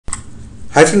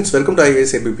Hi friends, welcome to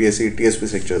APPSC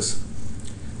TSPSC lectures.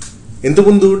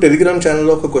 ఇంతకుముందు Telegram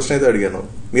ఛానల్లో ఒక క్వశ్చన్ అయితే అడిగాను.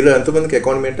 మీరు ఎంతమందికి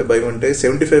ఎకానమీ అంటే భయం అంటే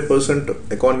 75%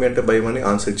 ఎకానమీ అంటే భయం అని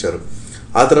ఆన్సర్ ఇచ్చారు.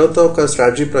 ఆ తర్వాత ఒక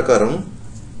స్ట్రాటజీ ప్రకారం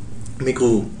మీకు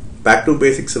బ్యాక్ టు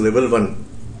బేసిక్స్ లెవెల్ 1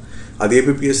 అది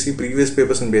ఏపీపీఎస్సీ ప్రీవియస్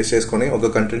పేపర్స్ని బేస్ చేసుకొని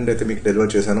ఒక కంటెంట్ అయితే మీకు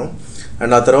డెలివర్ చేశాను.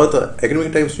 అండ్ ఆ తర్వాత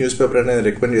ఎకనామిక్ టైమ్స్ న్యూస్ పేపర్ అనేది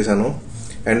రికమెండ్ చేశాను.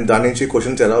 అండ్ దాని నుంచి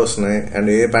క్వశ్చన్స్ ఎలా వస్తున్నాయి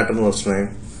అండ్ ఏ ప్యాటర్న్ వస్తున్నాయి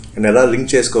అండ్ ఎలా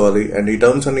లింక్ చేసుకోవాలి అండ్ ఈ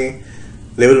టర్మ్స్ అని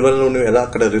లెవెల్ 1లో ఎలా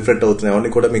అక్కడ రిఫ్లెక్ట్ అవుతున్నాయి అవన్నీ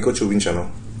కూడా మీకు చూపించాను.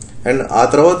 అండ్ ఆ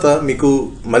తర్వాత మీకు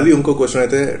మళ్ళీ ఇంకో క్వశ్చన్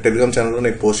అయితే టెలిగ్రామ్ ఛానల్లో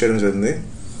నేను పోస్ట్ చేయడం జరిగింది.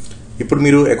 ఇప్పుడు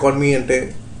మీరు ఎకానమీ అంటే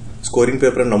స్కోరింగ్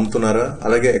పేపర్ అని నమ్ముతున్నారా,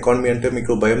 అలాగే ఎకానమీ అంటే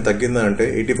మీకు భయం తగ్గిందా అంటే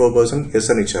 84% ఎస్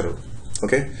అని ఇచ్చారు.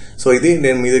 ఓకే, సో ఇది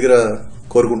నేను మీ దగ్గర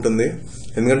కోరుకుంటుంది.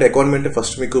 ఎందుకంటే ఎకానమీ అంటే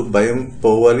ఫస్ట్ మీకు భయం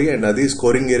పోవాలి అండ్ అది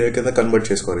స్కోరింగ్ ఏరియా కింద కన్వర్ట్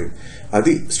చేసుకోవాలి.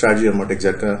 అది స్ట్రాటజీ అనమాట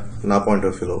ఎగ్జాక్ట్గా నా పాయింట్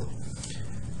ఆఫ్ వ్యూలో.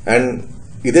 అండ్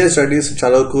ఇదే స్టడీస్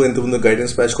చాలా వరకు ఇంతకుముందు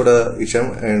గైడెన్స్ బ్యాచ్ కూడా ఇచ్చాం.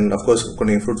 అండ్ అఫ్ కోర్స్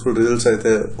కొన్ని ఫ్రూట్ఫుల్ రిజల్ట్స్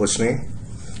అయితే వచ్చినాయి.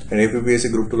 అండ్ ఏపీపీఎస్సీ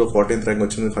గ్రూప్ 2లో 14th ర్యాంక్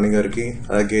వచ్చింది ఫణి గారికి.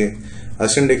 అలాగే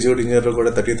అసిస్టెంట్ ఎగ్జిక్యూటివ్ ఇంజనీర్లో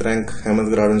కూడా 30th ర్యాంక్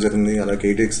హేమంత్ రావడం జరిగింది. అలాగే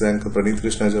 86th ర్యాంక్ ప్రణీత్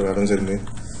కృష్ణ రావడం జరిగింది.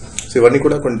 సో ఇవన్నీ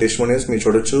కూడా కొన్ని టెస్టిమోనియల్స్ మీరు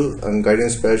చూడొచ్చు. And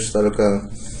guidance batch taluka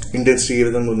intensity ఏ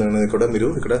విధంగా ఉందనేది కూడా మీరు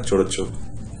ఇక్కడ చూడొచ్చు.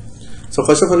 సో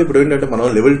ఫస్ట్ ఆఫ్ ఆల్ ఇప్పుడు ఏంటంటే మనం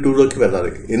లెవెల్ 2లోకి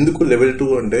వెళ్ళాలి. ఎందుకు లెవెల్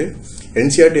 2 అంటే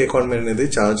ఎన్సీఆర్టీ ఎకానమీ అనేది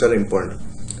చాలా చాలా ఇంపార్టెంట్.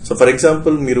 సో ఫర్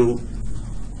ఎగ్జాంపుల్ మీరు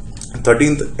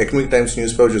 13th economic times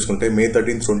news paper చూసుకుంటే May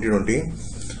 13, 2020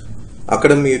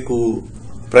 అక్కడ మీకు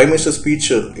ప్రైమ్ మినిస్టర్ స్పీచ్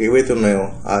ఏవైతే ఉన్నాయో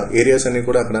ఆ ఏరియాస్ అన్ని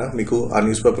కూడా అక్కడ మీకు ఆ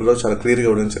న్యూస్ పేపర్లో చాలా క్లియర్గా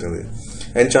ఇవ్వడం జరిగింది.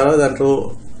 అండ్ చాలా దాంట్లో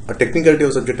టెక్నికాలిటీ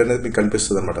ఆఫ్ సబ్జెక్ట్ అనేది మీకు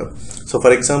కనిపిస్తుంది అనమాట. సో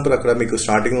ఫర్ ఎగ్జాంపుల్ అక్కడ మీకు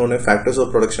స్టార్టింగ్లోనే ఫ్యాక్టర్స్ ఆఫ్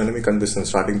ప్రొడక్షన్ అనేది మీకు కనిపిస్తుంది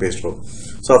స్టార్టింగ్ పేజ్లో.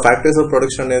 సో ఆ ఫ్యాక్టర్స్ ఆఫ్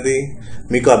ప్రొడక్షన్ అనేది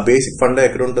మీకు ఆ బేసిక్ ఫండ్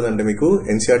ఎక్కడ ఉంటుందంటే మీకు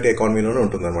ఎన్సీఆర్టీ ఎకానమీలోనే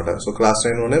ఉంటుంది అనమాట. సో క్లాస్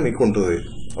 9లోనే మీకు ఉంటుంది.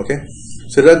 ఓకే,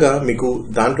 సో ఇలాగా మీకు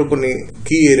దాంట్లో కొన్ని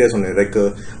కీ ఏరియాస్ ఉన్నాయి. లైక్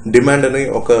డిమాండ్ అని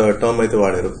ఒక టర్మ్ అయితే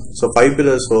వాడారు. సో 5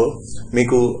 పిల్లర్స్లో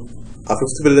మీకు ఆ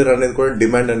 5th పిల్లర్ అనేది కూడా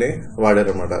డిమాండ్ అని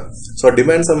వాడారు అనమాట. సో ఆ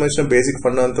డిమాండ్ సంబంధించిన బేసిక్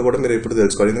ఫండ్ అంతా కూడా మీరు ఇప్పుడు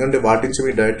తెలుసుకోవాలి. ఎందుకంటే వాటి నుంచి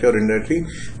మీరు డైరెక్ట్లీ ఆర్ ఇండైరెక్ట్లీ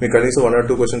మీకు కనీసం 1 or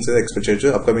 2 క్వశ్చన్స్ అయితే ఎక్స్పెక్ట్ చేయొచ్చు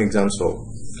అప్కమింగ్ ఎగ్జామ్స్లో.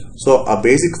 సో ఆ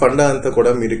బేసిక్ ఫండ్ అంతా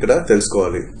కూడా మీరు ఇక్కడ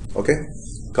తెలుసుకోవాలి. ఓకే,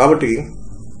 కాబట్టి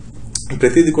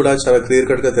ప్రతిదీ కూడా చాలా క్లియర్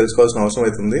కట్ గా తెలుసుకోవాల్సిన అవసరం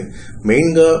అవుతుంది. మెయిన్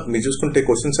గా మీరు చూసుకుంటే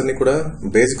క్వశ్చన్స్ అన్ని కూడా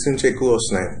బేసిక్స్ నుంచి ఎక్కువ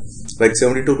వస్తున్నాయి. లైక్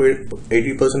 70 to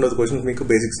 80% ఆఫ్ క్వశ్చన్స్ మీకు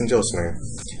బేసిక్స్ నుంచే వస్తున్నాయి.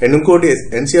 అండ్ ఇంకోటి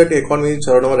ఎన్సీఆర్టీ ఎకానమీ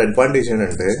చదవడం వల్ల అడ్వాంటేజ్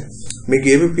ఏంటంటే మీకు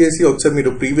ఏపీపీఎస్సీ ఒకసారి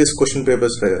మీరు ప్రీవియస్ క్వశ్చన్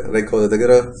పేపర్స్ లైక్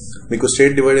దగ్గర మీకు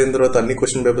స్టేట్ డివైడ్ అయిన తర్వాత అన్ని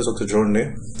క్వశ్చన్ పేపర్స్ ఒకసారి చూడండి.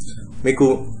 మీకు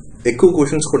ఎక్కువ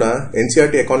క్వశ్చన్స్ కూడా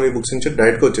ఎన్సీఆర్టీ ఎకానమీ బుక్స్ నుంచి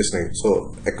డైరెక్ట్ గా వచ్చేసినాయి. సో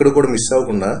ఎక్కడ కూడా మిస్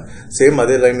అవ్వకుండా సేమ్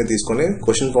అదే లైన్ ని తీసుకొని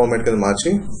క్వశ్చన్ ఫార్మాట్ కింద మార్చి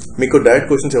మీకు డైరెక్ట్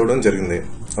క్వశ్చన్స్ ఇవ్వడం జరిగింది.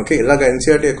 ఓకే, ఇలాగ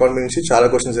ఎన్సీఆర్టీ ఎకానమీ నుంచి చాలా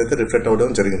క్వశ్చన్స్ అయితే రిఫ్లెక్ట్ అవ్వడం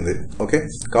జరిగింది. ఓకే,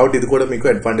 కాబట్టి ఇది కూడా మీకు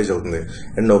అడ్వాంటేజ్ అవుతుంది.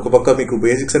 అండ్ ఒక పక్క మీకు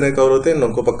బేసిక్స్ అనేవి కవర్ అవుతాయి అండ్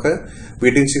ఒక పక్క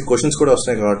వీటి నుంచి క్వశ్చన్స్ కూడా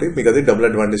వస్తున్నాయి కాబట్టి మీకు అది డబుల్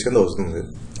అడ్వాంటేజ్ కింద వస్తుంది.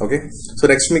 ఓకే, సో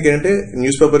నెక్స్ట్ మీకు ఏంటంటే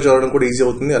న్యూస్ పేపర్ చదవడం కూడా ఈజీ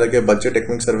అవుతుంది. అలాగే budget,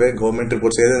 technique survey, government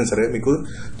reports ఏదైనా సరే మీకు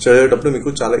చదివేటప్పుడు మీకు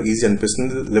చాలా ఈజీ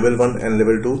అనిపిస్తుంది లెవెల్ 1 అండ్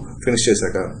లెవెల్ 2 ఫినిష్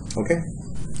చేశాక. ఓకే,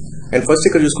 అండ్ ఫస్ట్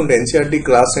ఇక్కడ చూసుకుంటే ఎన్సీఆర్టీ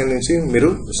క్లాస్ 9 నుంచి మీరు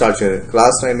స్టార్ట్ చేయాలి.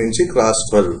 క్లాస్ 9 నుంచి class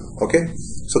 12. Okay,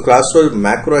 so class 12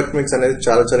 macro economics అనేది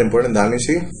చాలా చాలా ఇంపార్టెంట్. దాని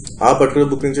నుంచి ఆ పర్టికులర్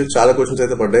బుక్ నుంచి చాలా క్వశ్చన్స్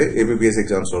అయితే పడ్డాయి ఏపీపీఎస్సీ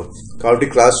ఎగ్జామ్స్ లో. కాబట్టి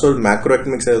క్లాస్ 12 మ్యాక్రో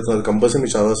ఎకనామిక్స్ అవుతుంది కంపల్సరీ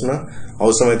మీకు చదవాల్సిన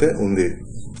అవసరం అయితే ఉంది.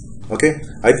 ఓకే,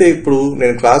 అయితే ఇప్పుడు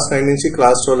నేను క్లాస్ 9 నుంచి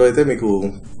క్లాస్ 12 అయితే మీకు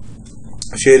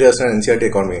షేర్ చేస్తాను ఎన్సీఆర్టీ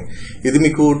ఎకానమీ. ఇది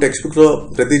మీకు టెక్స్ట్ బుక్ లో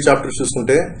ప్రతి చాప్టర్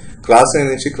చూసుకుంటే క్లాస్ 9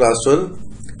 నుంచి క్లాస్ 12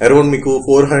 అరౌండ్ మీకు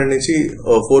 400 నుంచి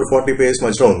 440 పేజెస్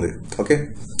మధ్యలో ఉంది. ఓకే,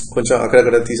 కొంచెం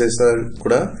అక్కడక్కడ తీసేస్తే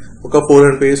కూడా ఒక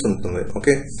 400 పేజెస్ ఉంటుంది.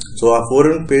 ఓకే, సో ఆ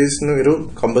 400 పేజెస్ ని మీరు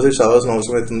కంపల్సరీ చదవాల్సిన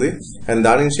అవసరం అవుతుంది. అండ్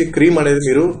దాని నుంచి క్రీమ్ అనేది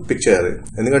మీరు పిక్ చేయాలి.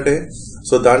 ఎందుకంటే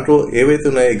సో దాంట్లో ఏవైతే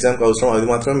ఉన్నాయో ఎగ్జామ్కి అవసరం అది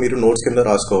మాత్రం మీరు నోట్స్ కింద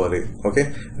రాసుకోవాలి. ఓకే,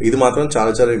 ఇది మాత్రం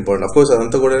చాలా చాలా ఇంపార్టెంట్. అఫ్ కోర్స్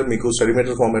అదంతా కూడా మీకు స్టడీ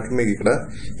మెటీరియల్ ఫార్మాట్ మీకు ఇక్కడ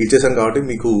ఇచ్చేసాం కాబట్టి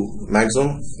మీకు మాక్సిమం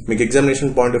మీకు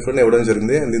ఎగ్జామినేషన్ పాయింట్ ఆఫ్ వ్యూ ఇవ్వడం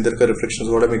జరిగింది. అండ్ దీని దగ్గర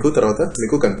రిఫ్లెక్షన్స్ కూడా మీకు తర్వాత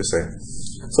మీకు కనిపిస్తాయి.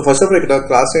 సో ఫస్ట్ ఆఫ్ ఆల్ ఇక్కడ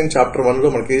క్లాస్ 9 చాప్టర్ 1 లో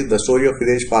మనకి the story of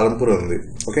Videsh Palampur ఉంది.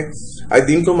 ఓకే, అది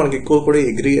దీంట్లో మనకి ఎక్కువ కూడా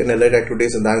అగ్రి అండ్ ఎలైడ్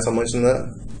యాక్టివిటీస్ దానికి సంబంధించిన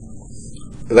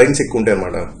లైన్స్ ఎక్కువ ఉంటాయి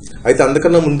అనమాట. అయితే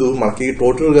అందుకన్నా ముందు మనకి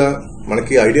టోటల్ గా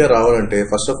మనకి ఐడియా రావాలంటే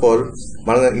ఫస్ట్ ఆఫ్ ఆల్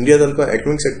మన ఇండియా దానికి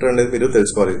ఎకనామిక్ సెక్టర్ అనేది మీరు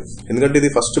తెలుసుకోవాలి. ఎందుకంటే ఇది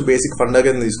ఫస్ట్ బేసిక్ ఫండ్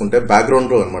కింద తీసుకుంటే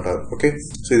బ్యాక్గ్రౌండ్ లో అనమాట. ఓకే,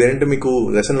 సో ఇదేంటే మీకు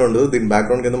లెసన్ లో ఉండదు, దీని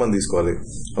బ్యాక్గ్రౌండ్ కింద మనం తీసుకోవాలి.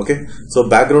 ఓకే, సో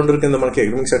బ్యాక్గ్రౌండ్ కింద మనకి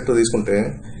ఎకనామిక్ సెక్టర్ తీసుకుంటే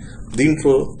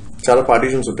దీంట్లో చాలా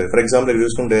పార్టీషన్స్ ఉంటాయి. ఫర్ ఎగ్జాంపుల్ ఇక్కడ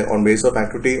చూసుకుంటే on base of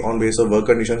activity, on base of work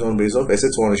conditions, on base of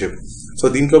assets ownership. So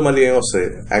దీంట్లో మళ్ళీ ఏం వస్తాయి,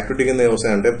 యాక్టివిటీ కింద ఏం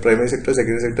వస్తాయి అంటే primary sector,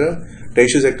 secondary sector,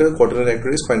 tertiary sector, quaternary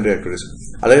activities, ఫైనరీ activities.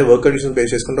 అలాగే వర్క్ కండిషన్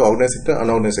బేస్ చేసుకుంటే ఆర్గనైజ్ సెక్టర్,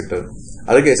 అన్ఆర్గనైజ్ సెక్టర్.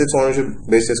 అలాగే అసెట్స్ ఓనర్షిప్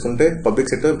బేస్ చేసుకుంటే public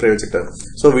sector, private sector.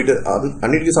 So వీటి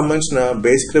అన్నిటికి సంబంధించిన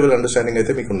బేసిక్ లెవెల్ అండర్స్టాండింగ్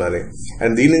అయితే మీకు ఉండాలి.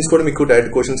 అండ్ దీని నుంచి కూడా మీకు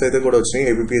డైరెక్ట్ క్వశ్చన్స్ అయితే కూడా వచ్చినాయి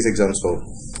APPSC ఎగ్జామ్స్ లో.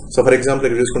 సో ఫర్ ఎగ్జాంపుల్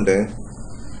ఇక్కడ చూసుకుంటే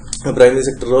ప్రైమరీ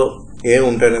సెక్టర్ లో ఏం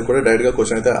ఉంటాయని కూడా డైరెక్ట్ గా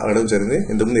క్వశ్చన్ అయితే అడగడం జరిగింది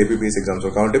ఇంతకుముందు APPSC ఎగ్జామ్స్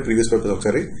లో. కాబట్టి ప్రీవియస్ పేపర్స్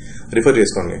ఒకసారి రిఫర్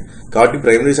చేసుకోండి. కాబట్టి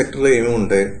ప్రైమరీ సెక్టర్ లో ఏమి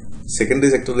ఉంటాయి,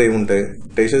 సెకండరీ సెక్టర్ లో ఏముంటాయి,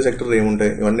 టెర్షియరీ సెక్టర్ లో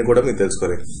ఏముంటాయి, ఇవన్నీ కూడా మీరు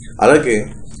తెలుసుకోవాలి. అలాగే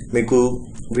మీకు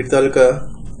వీటి తాలూకా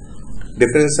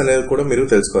డిఫరెన్స్ అనేది కూడా మీరు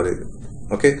తెలుసుకోవాలి.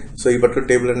 ఓకే, సో ఈ పర్టికులర్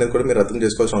టేబుల్ అనేది కూడా మీరు అర్థం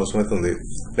చేసుకోవాల్సిన అవసరం అయితే ఉంది.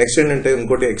 నెక్స్ట్ ఏంటంటే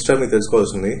ఇంకోటి ఎక్స్ట్రా మీరు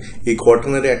తెలుసుకోవాల్సింది ఈ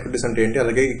క్వాటర్నరీ యాక్టివిటీస్ అంటే ఏంటి,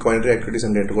 అలాగే ఈ క్వాంటరీ యాక్టివిటీస్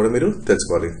అంటే ఏంటి కూడా మీరు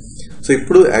తెలుసుకోవాలి. సో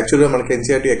ఇప్పుడు యాక్చువల్గా మనకి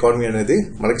NCERT ఎకానమీ అనేది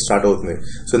మనకి స్టార్ట్ అవుతుంది.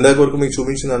 సో ఇందాక వరకు మీకు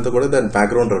చూపించినంత కూడా దాని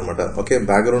బ్యాక్గ్రౌండ్ అనమాట. ఓకే,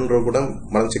 బ్యాక్గ్రౌండ్ కూడా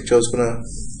మనం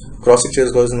క్రాస్ చెక్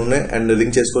చేసుకోవాల్సి ఉన్నాయి అండ్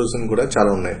లింక్ చేసుకోవాల్సిన కూడా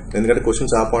చాలా ఉన్నాయి. ఎందుకంటే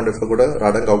క్వశ్చన్స్ ఆ పాయింట్ ఆఫ్ వ్యూ కూడా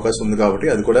రావడానికి అవకాశం ఉంది కాబట్టి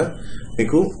అది కూడా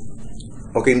మీకు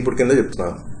ఒక ఇన్పుట్ కింద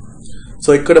చెప్తున్నాను.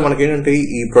 సో ఇక్కడ మనకి ఏంటంటే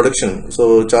ఈ ప్రొడక్షన్, సో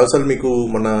చాలాసార్లు మీకు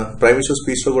మన ప్రైమ్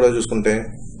స్పీచ్ లో కూడా చూసుకుంటే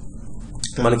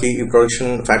మనకి ఈ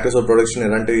ప్రొడక్షన్, ఫ్యాక్టర్స్ ఆఫ్ ప్రొడక్షన్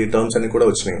ఇలాంటి టర్మ్స్ అన్ని కూడా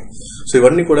వచ్చినాయి. సో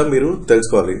ఇవన్నీ కూడా మీరు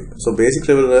తెలుసుకోవాలి. సో బేసిక్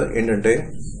లెవెల్ ఏంటంటే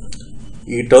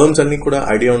ఈ టర్మ్స్ అన్ని కూడా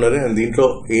ఐడియా ఉండాలి అండ్ దీంట్లో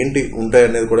ఏంటి ఉంటాయి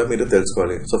అనేది కూడా మీరు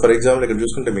తెలుసుకోవాలి. సో ఫర్ ఎగ్జాంపుల్ ఇక్కడ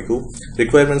చూసుకుంటే మీకు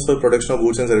requirements for production of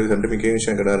goods and service అంటే మీకు ఏం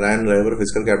విషయం ఇక్కడ land, labour,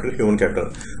 physical capital, human capital.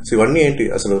 So ఇవన్నీ ఏంటి,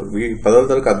 అసలు ఈ పదాల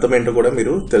తరకు అర్థం ఏంటో కూడా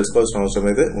మీరు తెలుసుకోవాల్సిన అవసరం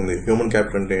అయితే ఉంది. హ్యూమన్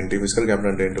క్యాపిటల్ అంటే ఏంటి, ఫిజికల్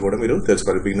క్యాపిటల్ అంటే ఏంటో కూడా మీరు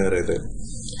తెలుసుకోవాలి బిగినర్ అయితే.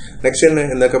 నెక్స్ట్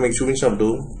ఇందాక మీకు చూపించినప్పుడు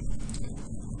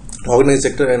organise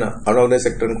sector and unorganised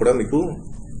sector అని కూడా మీకు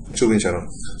చూపించాను.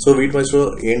 సో వీటి మధ్యలో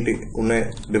ఏంటి ఉన్నాయి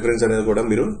డిఫరెన్స్ అనేది కూడా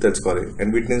మీరు తెలుసుకోవాలి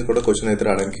అండ్ వీటి నుంచి కూడా క్వశ్చన్ అయితే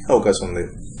రావడానికి అవకాశం ఉంది.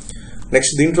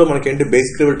 నెక్స్ట్ దీంట్లో మనకి ఏంటి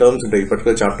బేసిక్ లెవెల్ టర్మ్స్ ఉంటాయి ఈ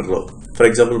పర్టికులర్ చాప్టర్ లో. For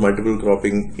example multiple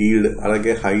cropping, yield,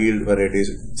 అలాగే హై ఈల్డ్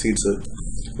వెరైటీస్, సీడ్స్,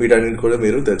 వీటన్నిటి కూడా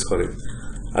మీరు తెలుసుకోవాలి.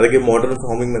 అలాగే మోడర్న్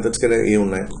ఫార్మింగ్ మెథడ్స్ కింద ఏమి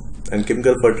ఉన్నాయి అండ్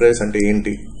కెమికల్ ఫర్టిలైజర్స్ అంటే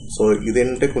ఏంటి. సో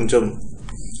ఇదేంటే కొంచెం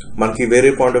మనకి వేరే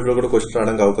పాయింట్ ఆఫ్ వ్యూ కూడా క్వశ్చన్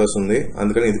రావడానికి అవకాశం ఉంది.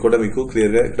 అందుకని ఇది కూడా మీకు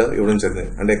క్లియర్ గా ఇక్కడ ఇవ్వడం జరిగింది.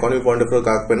 అంటే ఎకానమీ పాయింట్ ఆఫ్ వ్యూ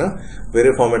కాకపోయినా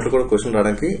వేరే ఫార్మాట్ లో కూడా క్వశ్చన్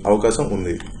రావడానికి అవకాశం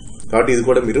ఉంది. కాబట్టి ఇది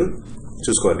కూడా మీరు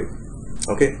చూసుకోవాలి.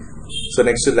 Okay, so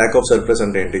next lack of surplus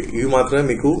అంటే ఏంటి, ఇవి మాత్రమే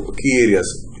మీకు కీ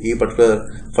ఏరియాస్ ఈ పర్టికులర్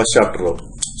ఫస్ట్ చాప్టర్ లో.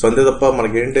 సో అంతే తప్ప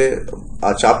మనకి ఏంటంటే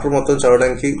ఆ చాప్టర్ మొత్తం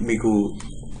చదవడానికి మీకు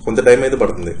కొంత టైం అయితే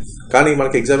పడుతుంది. కానీ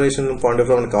మనకి ఎగ్జామినేషన్ పాయింట్ ఆఫ్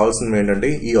వ్యూ మనకు కావాల్సింది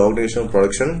ఏంటంటే ఈ ఆర్గనైజేషన్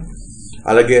ప్రొడక్షన్,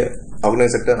 అలాగే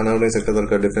ఆర్గనైజ్ సెక్టర్, అన్ఆర్గనైజ్ సెక్టర్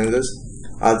దొరికే డిఫరెన్సెస్,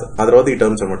 ఆ తర్వాత ఈ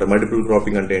టర్మ్స్ అనమాట. మల్టిపుల్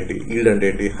క్రాపింగ్ అంటే ఏంటి, ఈల్డ్ అంటే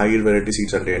ఏంటి, హై ఈల్డ్ వెరైటీ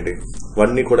సీడ్స్ అంటే ఏంటి,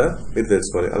 ఇవన్నీ కూడా మీరు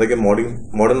తెలుసుకోవాలి. అలాగే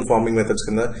మోడర్న్ ఫార్మింగ్ మెథడ్స్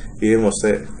కింద ఏం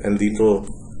వస్తాయి అండ్ దీంట్లో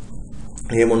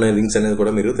ఏమున్నాయి లింక్స్ అనేది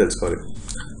కూడా మీరు తెలుసుకోవాలి.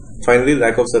 ఫైనలీ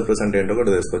ల్యాక్ ఆఫ్ సర్ప్లస్ అంటే ఏంటో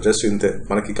కూడా తెలుసుకోవాలి. జస్ట్ ఇంతే,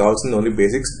 మనకి కావాల్సింది only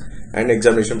basics and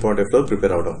examination point of view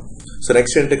prepare అవడం. సో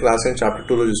నెక్స్ట్ అంటే క్లాస్ 9 చాప్టర్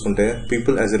 2 లో చూసుకుంటే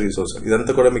పీపుల్ యాజ్ ఎ రిసోర్స్.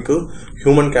 ఇదంతా కూడా మీకు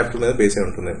హ్యూమన్ క్యాపిటల్ మీద బేస్ అయి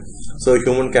ఉంటుంది. సో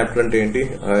హ్యూమన్ క్యాపిటల్ అంటే ఏంటి,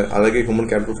 అలాగే హ్యూమన్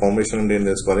క్యాపిటల్ ఫార్మేషన్ అంటే ఏం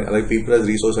తెలుసుకోవాలి, అలాగే పీపుల్ యాజ్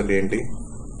రిసోర్స్ అంటే ఏంటి,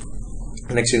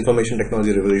 నెక్స్ట్ ఇన్ఫర్మేషన్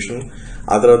టెక్నాలజీ రెవల్యూషన్,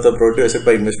 ఆ తర్వాత productive asset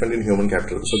by investment in human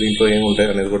capital. So దీంట్లో ఏమి ఉంటాయి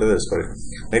అనేది కూడా తెలుసుకోవాలి.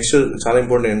 నెక్స్ట్ చాలా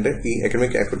ఇంపార్టెంట్ అంటే ఈ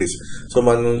ఎకనమిక్ యాక్టివిటీస్. సో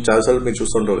మనం చాలాసార్లు మీరు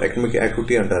చూస్తుంటారు ఎకనమిక్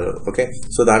యాక్టివిటీ అంటారు. ఓకే,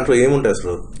 సో దాంట్లో ఏముంటాయి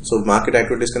అసలు, సో మార్కెట్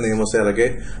యాక్టివిటీస్ కింద ఏమొస్తాయి, అలాగే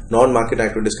నాన్ మార్కెట్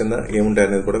యాక్టివిటీస్ కింద ఏముంటాయి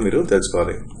అనేది కూడా మీరు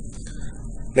తెలుసుకోవాలి.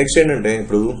 నెక్స్ట్ ఏంటంటే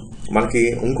ఇప్పుడు మనకి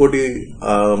ఇంకోటి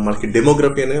మనకి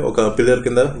డెమోగ్రఫీ అనే ఒక పిల్లర్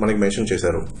కింద మనకి మెన్షన్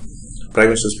చేశారు ప్రైమ్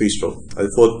మినిస్టర్ స్పీచ్ లో, అది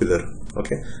 4th పిల్లర్.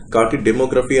 ఓకే, కాబట్టి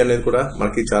డెమోగ్రఫీ అనేది కూడా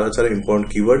మనకి చాలా చాలా ఇంపార్టెంట్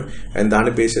కీవర్డ్ అండ్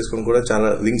దాన్ని బేస్ చేసుకుని కూడా చాలా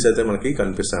లింక్స్ అయితే మనకి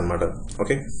కనిపిస్తాయి అనమాట.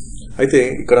 ఓకే, అయితే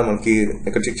ఇక్కడ మనకి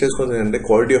ఇక్కడ చెక్ చేసుకోవాల్సింది ఏంటంటే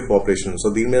క్వాలిటీ ఆఫ్ పాపులేషన్. సో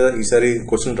దీని మీద ఈసారి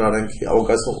క్వశ్చన్ రావడానికి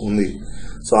అవకాశం ఉంది.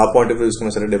 సో ఆ పాయింట్ ఆఫ్ వ్యూ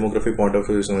చూసుకున్నా సరే, డెమోగ్రఫీ పాయింట్ ఆఫ్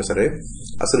వ్యూ చూసుకున్నా సరే,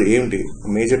 అసలు ఏంటి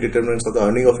major determinants of the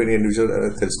earning of any individual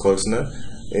తెలుసుకోవాల్సిన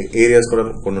ఏరియాస్ కూడా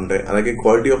కొన్ని ఉంటాయి. అలాగే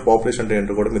క్వాలిటీ ఆఫ్ పాపులేషన్ అంటే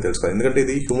ఏంటో కూడా మీరు తెలుసుకోవాలి. ఎందుకంటే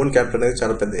ఇది హ్యూమన్ క్యాపిటల్ అనేది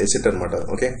చాలా పెద్ద ఎసెట్ అనమాట.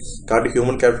 ఓకే, కాబట్టి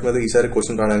హ్యూమన్ క్యాపిటల్ మీద ఈసారి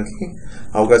క్వశ్చన్ రావడానికి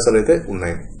అవకాశాలు అయితే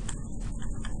ఉన్నాయి.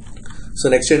 సో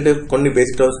నెక్స్ట్ అంటే కొన్ని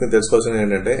బేసిక్ టర్మ్స్ మీరు తెలుసుకోవాల్సింది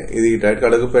ఏంటంటే ఇది డైరెక్ట్ గా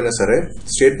అడగకపోయినా సరే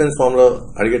స్టేట్మెంట్స్ ఫామ్ లో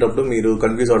అడిగేటప్పుడు మీరు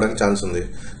కన్ఫ్యూజ్ అవడానికి ఛాన్స్ ఉంది.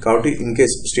 కాబట్టి ఇన్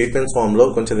కేస్ స్టేట్మెంట్స్ ఫామ్ లో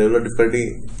కొంచెం లెవెల్ ఆఫ్ డిఫికల్టీ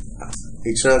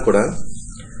ఇచ్చినా కూడా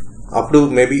అప్పుడు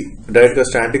మేబీ డైరెక్ట్ గా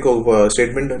స్టాటిక్ ఒక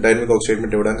స్టేట్మెంట్, డైనమిక్ ఒక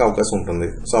స్టేట్మెంట్ ఇవ్వడానికి అవకాశం ఉంటుంది.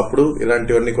 సో అప్పుడు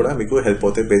ఇలాంటివన్నీ కూడా మీకు హెల్ప్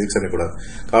అవుతాయి, బేసిక్స్ అన్ని కూడా.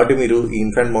 కాబట్టి మీరు ఈ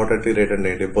ఇన్ఫాంట్ మార్టాలిటీ రేట్ అంటే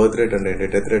ఏంటి, బర్త్ రేట్ అంటే ఏంటి,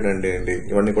 డెత్ రేట్ అంటే ఏంటి,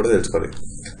 ఇవన్నీ కూడా తెలుసుకోవాలి.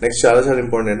 నెక్స్ట్ చాలా చాలా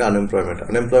ఇంపార్టెంట్ అంటే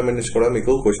అన్ఎంప్లాయ్మెంట్ నుంచి కూడా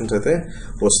మీకు క్వశ్చన్స్ అయితే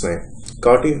వస్తున్నాయి.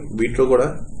 కాబట్టి వీటిలో కూడా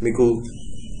మీకు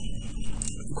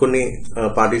కొన్ని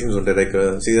పార్టీషన్స్ ఉంటాయి, లైక్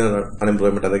సీజనల్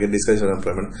అన్ఎంప్లాయ్మెంట్, అలాగే డిస్కస్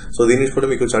అన్ఎంప్లాయ్మెంట్. సో దీని నుంచి కూడా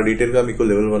మీకు చాలా డీటెయిల్ గా మీకు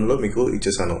లెవెల్ 1 లో మీకు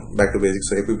ఇచ్చేసాను, back to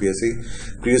basics APPSC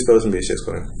previous papers base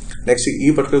చేసుకుని. నెక్స్ట్ ఈ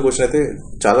పర్టికులర్ క్వశ్చన్ అయితే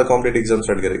చాలా కాంపిటేటివ్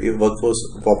ఎగ్జామ్స్ అడిగారు, ఈ వర్క్ ఫోర్స్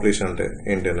పాపులేషన్ అంటే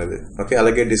ఏంటి అనేది. ఓకే,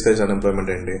 అలాగే డిస్కస్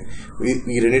అన్ఎంప్లాయ్మెంట్ ఏంటి,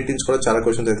 ఈ రెండింటి నుంచి కూడా చాలా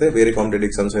క్వశ్చన్స్ అయితే వేరే కాంపిటేటివ్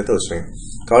ఎగ్జామ్స్ అయితే వచ్చినాయి.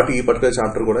 కాబట్టి ఈ పర్టికులర్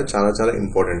చాప్టర్ కూడా చాలా చాలా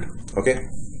important. Okay,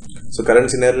 so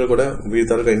current scenario కూడా వీటి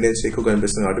తాలూకా ఇండియన్స్ ఎక్కువ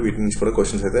కనిపిస్తుంది కాబట్టి వీటి నుంచి కూడా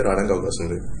క్వశ్చన్స్ అయితే రావడానికి అవకాశం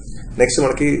ఉంది. నెక్స్ట్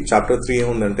మనకి చాప్టర్ 3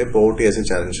 ఏముందంటే poverty as a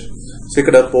challenge. So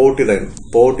ఇక్కడ పోవర్టీ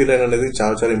లైన్ అనేది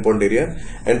చాలా చాలా ఇంపార్టెంట్ ఏరియా.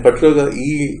 అండ్ పర్టికులర్ గా ఈ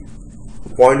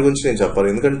పాయింట్ గురించి నేను చెప్పాలి,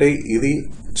 ఎందుకంటే ఇది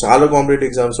చాలా కాంపిటేటివ్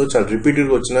ఎగ్జామ్స్ చాలా రిపీటెడ్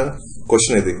గా వచ్చిన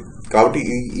క్వశ్చన్ ఇది. కాబట్టి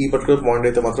ఈ పర్టికులర్ పాయింట్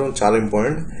అయితే మాత్రం చాలా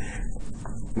ఇంపార్టెంట్.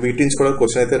 వీటి నుంచి కూడా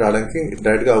క్వశ్చన్ అయితే రావడానికి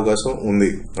డైరెక్ట్ గా అవకాశం ఉంది.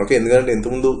 ఓకే, ఎందుకంటే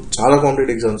ఇంతకుముందు చాలా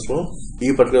కాంపిటేటివ్ ఎగ్జామ్స్ లో ఈ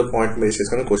పర్టికులర్ పాయింట్ బేస్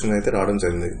చేసుకుని క్వశ్చన్ అయితే రావడం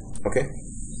జరిగింది. ఓకే,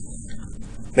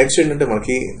 నెక్స్ట్ ఏంటంటే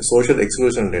మనకి సోషల్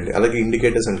ఎక్స్క్లూజన్ అంటే ఏంటి, అలాగే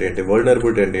ఇండికేటర్స్ అంటే ఏంటి,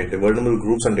 వల్నరబిలిటీ అంటే ఏంటి, వల్నరబుల్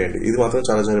గ్రూప్స్ అంటే ఏంటి, ఇది మాత్రం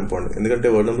చాలా చాలా ఇంపార్టెంట్. ఎందుకంటే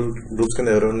వల్నరబుల్ గ్రూప్స్ కింద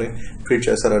ఎవరైనా ట్రీట్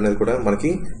చేస్తారు అనేది కూడా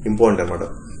మనకి ఇంపార్టెంట్ అనమాట.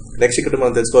 నెక్స్ట్ ఇక్కడ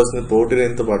మనం తెలుసుకోవాల్సిన పోవర్టీ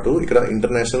లైన్ తో పాటు ఇక్కడ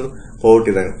ఇంటర్నేషనల్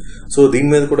పోవర్టీ లైన్. సో దీని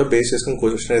మీద కూడా బేస్ చేసుకుని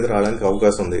క్వశ్చన్ అయితే రావడానికి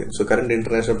అవకాశం ఉంది. So current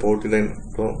international poverty line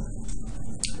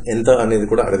ఎంత అనేది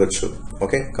కూడా అడగచ్చు.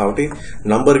 ఓకే, కాబట్టి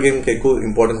నంబర్ గేమ్ కి ఎక్కువ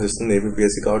ఇంపార్టెన్స్ ఇస్తుంది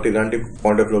APPSC. కాబట్టి ఇలాంటి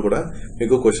పాయింట్ ఆఫ్ లో కూడా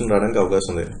మీకు క్వశ్చన్ రావడానికి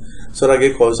అవకాశం ఉంది. సో అలాగే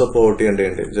కాల్స్ ఆఫ్ పోవర్టీ అంటే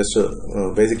ఏంటి, జస్ట్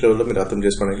బేసిక్ లెవెల్ లో మీరు అర్థం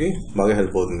చేసుకోవడానికి బాగా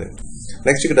హెల్ప్ అవుతుంది.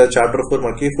 నెక్స్ట్ ఇక్కడ చాప్టర్ 4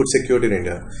 మనకి food security in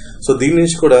India. So దీని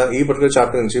నుంచి కూడా ఈ పర్టికులర్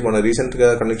చాప్టర్ నుంచి మన రీసెంట్ గా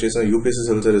కండక్ట్ చేసిన UPSC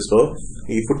సివిల్ సర్వీస్ లో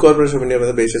ఈ ఫుడ్ కార్పొరేషన్ ఆఫ్ ఇండియా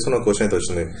మీద బేస్ చేసుకున్న క్వశ్చన్ అయితే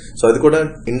వచ్చింది. సో అది కూడా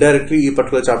ఇండైరెక్ట్లీ ఈ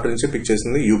పర్టికులర్ చాప్టర్ నుంచి పిక్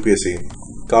చేసింది UPSC.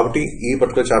 కాబట్టి ఈ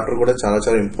పర్టికులర్ చాప్టర్ కూడా చాలా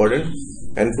చాలా ఇంపార్టెంట్.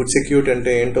 అండ్ ఫుడ్ సెక్యూరిటీ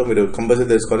అంటే ఏంటో మీరు కంపల్సరీ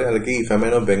తెలుసుకోవాలి. అలాగే ఈ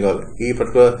ఫెమైన్ ఆఫ్ బెంగాల్ ఈ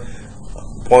పర్టికులర్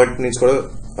పాయింట్ నుంచి కూడా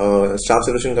స్టాఫ్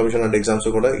సెలక్షన్ కమిషన్ అంటే ఎగ్జామ్స్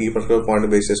కూడా ఈ పర్టికులర్ పాయింట్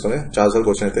బేస్ చేసుకుని చాలాసార్లు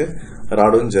క్వశ్చన్ అయితే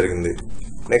రావడం జరిగింది.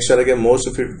 నెక్స్ట్ అలాగే మోస్ట్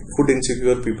ఫుడ్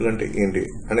ఇన్సెక్యూర్ పీపుల్ అంటే ఏంటి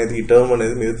అనేది ఈ టర్మ్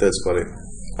అనేది మీరు తెలుసుకోవాలి.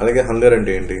 అలాగే హంగర్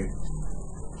అంటే ఏంటి,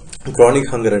 క్రానిక్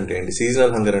హంగర్ అంటే ఏంటి,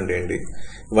 సీజనల్ హంగర్ అంటే ఏంటి,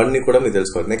 ఇవన్నీ కూడా మీరు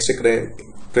తెలుసుకోవాలి. నెక్స్ట్ ఇక్కడ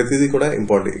ప్రతిదీ కూడా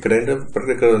ఇంపార్టెంట్. ఇక్కడ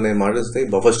ఏంటంటే ఇక్కడ నేను మాట్లాడుతుంది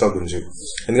బఫర్ స్టాక్ గురించి,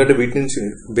 ఎందుకంటే వీటి నుంచి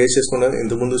బేస్ చేసుకున్న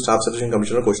ఇంతకుముందు స్టాఫ్ సెలక్షన్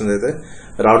కమిషన్ లో క్వశ్చన్స్ అయితే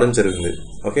రావడం జరిగింది.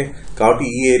 ఓకే, కాబట్టి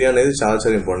ఈ ఏరియా అనేది చాలా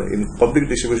చాలా important. In public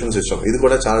distribution system ఇది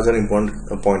కూడా చాలా చాలా ఇంపార్టెంట్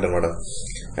పాయింట్ అనమాట.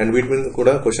 అండ్ వీటి మీద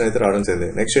కూడా క్వశ్చన్ అయితే రావడం జరిగింది.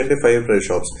 నెక్స్ట్ అంటే ఫెయిర్ ప్రైస్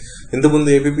షాప్స్. ఇంతకుముందు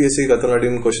APPSC గతంలో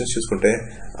అడిగిన క్వశ్చన్స్ చూసుకుంటే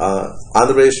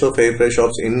ఆంధ్రప్రదేశ్ లో ఫెయిర్ ప్రైస్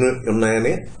షాప్స్ ఎన్ని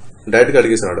ఉన్నాయని డైరెక్ట్ గా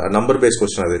అడిగేస్తున్నాడు. ఆ నంబర్ బేస్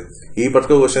క్వశ్చన్ అది. ఈ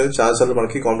పర్టికులర్ క్వశ్చన్ అయితే చాలా సార్లు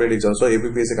మనకి కాంపిటేటివ్ ఎగ్జామ్స్ లో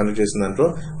APPSC కండక్ట్ చేసిన దాంట్లో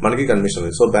మనకి కనిపిస్తుంది.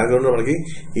 సో బ్యాక్గ్రౌండ్ లో మనకి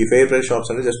ఈ ఫెయిర్ ప్రైస్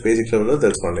షాప్స్ అనేది జస్ట్ బేసిక్ లెవెల్ లో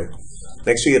తెలుసుకోండి.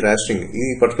 నెక్స్ట్ ఈ రేషనింగ్ ఈ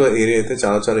పర్టికులర్ ఏరియా అయితే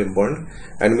చాలా చాలా ఇంపార్టెంట్.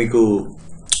 అండ్ మీకు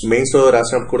మెయిన్స్ లో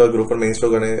రాసినప్పుడు కూడా గ్రూప్ 1 మెయిన్స్ లో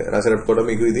కానీ రాసేటప్పుడు కూడా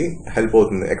మీకు ఇది హెల్ప్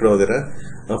అవుతుంది. ఎక్కడో దగ్గర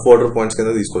 4 పాయింట్స్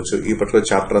కింద తీసుకోవచ్చు ఈ పర్టికులర్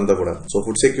చాప్టర్ అంతా కూడా. సో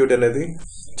ఫుడ్ సెక్యూరిటీ అనేది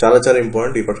చాలా చాలా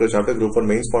ఇంపార్టెంట్. ఈ particular chapter group 1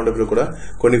 mains point of view కూడా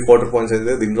కొన్ని 4 పాయింట్స్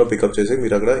అయితే దీంట్లో పికప్ చేసి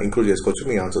మీరు అక్కడ ఇంక్లూడ్ చేసుకోవచ్చు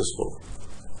మీ ఆన్సర్స్ లో.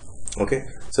 ఓకే,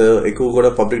 సో ఎక్కువ కూడా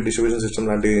పబ్లిక్ డిస్ట్రిబ్యూషన్ సిస్టమ్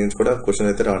లాంటి నుంచి కూడా క్వశ్చన్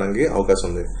అయితే రావడానికి అవకాశం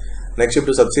ఉంది. నెక్స్ట్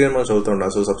ఇప్పుడు సబ్సిడీ మనం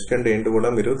చదువుతుంటాం. సో సబ్సిడీ అంటే ఏంటో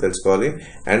కూడా మీరు తెలుసుకోవాలి.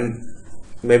 అండ్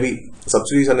మేబీ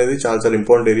సబ్సిడీస్ అనేది చాలా చాలా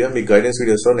ఇంపార్టెంట్ ఏరియా. మీకు గైడెన్స్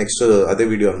వీడియోస్ లో నెక్స్ట్ అదే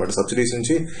వీడియో అనమాట. సబ్సిడీస్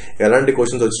నుంచి ఎలాంటి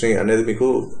క్వశ్చన్స్ వచ్చినాయి అనేది మీకు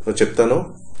చెప్తాను.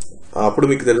 అప్పుడు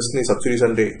మీకు తెలుస్తుంది సబ్సిడీస్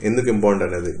అంటే ఎందుకు ఇంపార్టెంట్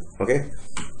అనేది. ఓకే,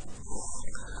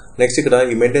 నెక్స్ట్ ఇక్కడ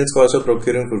ఈ maintenance cost of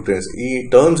procuring food grains ఈ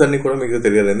టర్మ్స్ అన్ని కూడా మీకు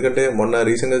తెలియాలి. ఎందుకంటే మొన్న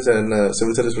రీసెంట్ గా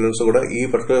సివిల్ సర్వీస్ ఫిలిమ్స్ లో కూడా ఈ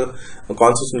పర్టికులర్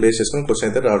కాన్సెప్ట్స్ బేస్ చేసుకుని క్వశ్చన్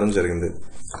అయితే రావడం జరిగింది.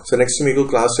 సో నెక్స్ట్ మీకు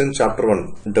క్లాస్ 10 చాప్టర్ 1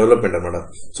 డెవలప్మెంట్ అనమాట.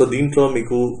 సో దీంట్లో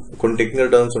మీకు కొన్ని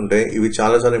టెక్నికల్ టర్మ్స్ ఉంటాయి. ఇవి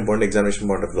చాలా చాలా ఇంపార్టెంట్ ఎగ్జామినేషన్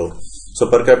పాయింట్ ఆఫ్ లో. సో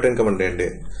పర్ క్యాపిటల్ ఇన్కమ్ అంటే ఏంటి,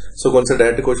 సో కొంచెం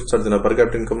డైరెక్ట్ క్వశ్చన్స్ అడుగుతున్నారు పర్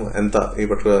క్యాపిటల్ ఇన్కమ్ ఎంత ఈ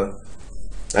పర్టికులర్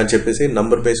అని చెప్పేసి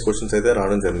నంబర్ బేస్డ్ క్వశ్చన్స్ అయితే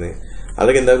రావడం జరిగింది.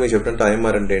 అలాగే ఇందాక మీరు చెప్పినట్టు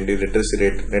IMR అంటే ఏంటి, literacy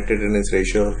rate, net attendance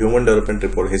ratio, human development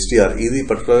report HDR ఇది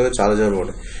పర్టికులర్ గా చాలా చాలా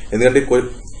ఇంపార్టెంట్. ఎందుకంటే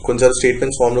కొంచెం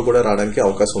స్టేట్మెంట్స్ ఫామ్ లో కూడా రావడానికి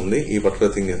అవకాశం ఉంది ఈ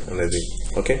పర్టికులర్ థింగ్ అనేది.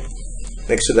 Okay,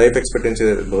 next life expectancy,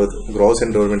 gross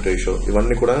and development ratio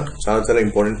ఇవన్నీ కూడా చాలా చాలా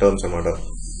ఇంపార్టెంట్ టర్మ్స్ అనమాట.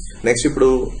 నెక్స్ట్ ఇప్పుడు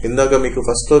ఇందాక మీకు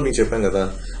ఫస్ట్ లో మీకు చెప్పాను కదా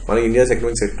మన ఇండియాస్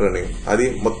ఎకనామిక్ సెక్టర్ అని, అది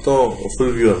మొత్తం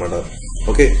ఫుల్ వ్యూ అనమాట.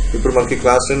 ఓకే, ఇప్పుడు మనకి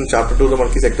క్లాస్ 10 చాప్టర్ 2 లో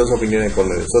మనకి sectors of Indian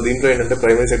economy. So దీంట్లో ఏంటంటే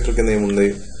ప్రైమరీ సెక్టర్ కింద ఏముంది,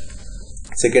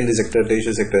 secondary sector,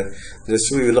 tertiary sector, just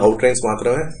వీళ్ళు అవుట్ లైన్స్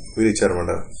మాత్రమే వీళ్ళు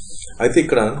ఇచ్చారనమాట. అయితే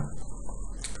ఇక్కడ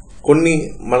కొన్ని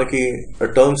మనకి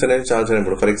టర్మ్స్ అనేవి చాలా చాలా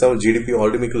important. For example GDP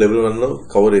already మీకు లెవెల్ 1 లో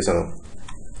కవర్ చేశాను.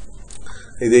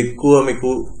 ఇది ఎక్కువ మీకు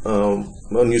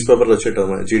న్యూస్ పేపర్లో వచ్చే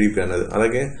టర్మ్ జీడిపి అనేది.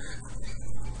 అలాగే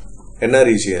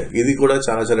NREGA ఇది కూడా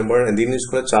చాలా చాలా ఇంపార్టెంట్. దీని నుంచి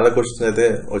కూడా చాలా క్వశ్చన్స్ అయితే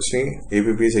వచ్చినాయి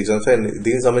APPSC ఎగ్జామ్స్. అండ్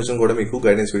దీనికి సంబంధించిన కూడా మీకు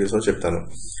గైడెన్స్ వీడియోస్ లో చెప్తాను.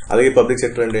 అలాగే పబ్లిక్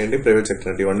సెక్టర్ అంటే ఏంటి, ప్రైవేట్ సెక్టర్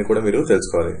అంటే ఇవన్నీ కూడా మీరు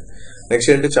తెలుసుకోవాలి. నెక్స్ట్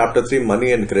ఏంటి చాప్టర్ 3 మనీ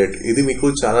అండ్ క్రెడిట్. ఇది మీకు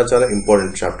చాలా చాలా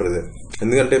ఇంపార్టెంట్ చాప్టర్ ఇది.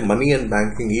 ఎందుకంటే మనీ అండ్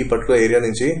బ్యాంకింగ్ ఈ పర్టికులర్ ఏరియా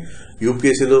నుంచి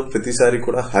యూపీఎస్సీలో ప్రతిసారి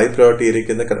కూడా హై ప్రయారిటీ ఏరియా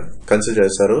కింద కన్సిడర్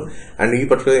చేస్తారు. అండ్ ఈ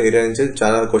పర్టికులర్ ఏరియా నుంచి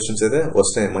చాలా క్వశ్చన్స్ అయితే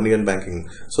వస్తాయి money and banking.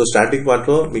 So static part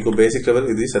లో మీకు బేసిక్ లెవెల్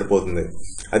ఇది సరిపోతుంది.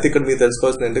 అయితే ఇక్కడ మీరు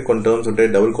తెలుసుకోవాల్సింది అంటే కొన్ని టర్మ్స్ ఉంటాయి,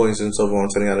 డబుల్ కోఇన్సిడెన్స్ ఆఫ్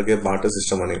అమౌంట్స్ అని, అలాగే బార్టర్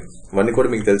సిస్టమ్ అని, ఇవన్నీ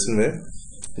కూడా మీకు తెలిసిందే.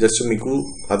 జస్ట్ మీకు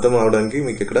అర్థం అవడానికి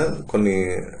మీకు ఇక్కడ కొన్ని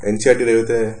ఎన్సీఆర్టీ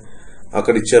ఏవైతే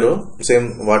అక్కడ ఇచ్చారో సేమ్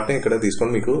వాటిని ఇక్కడ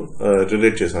తీసుకొని మీకు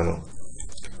రిలేట్ చేశాను.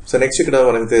 సో నెక్స్ట్ ఇక్కడ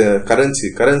మనకి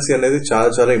కరెన్సీ అనేది చాలా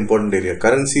చాలా ఇంపార్టెంట్ ఏరియా.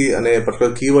 కరెన్సీ అనే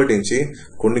పర్టికులర్ కీవర్డ్ నుంచి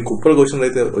కొన్ని కుప్పల క్వశ్చన్లు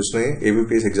అయితే వచ్చినాయి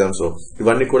ఏపీఎస్సీ ఎగ్జామ్స్ లో.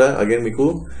 ఇవన్నీ కూడా అగైన్ మీకు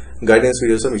గైడెన్స్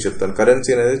వీడియోస్ లో మీకు చెప్తాను.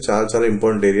 కరెన్సీ అనేది చాలా చాలా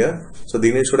ఇంపార్టెంట్ ఏరియా. సో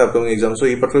దీని నుంచి కూడా అప్కమింగ్ ఎగ్జామ్స్ లో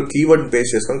ఈ పర్టికులర్ కీవర్డ్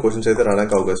బేస్ చేసుకొని క్వశ్చన్స్ అయితే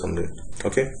రావడానికి అవకాశం ఉంది.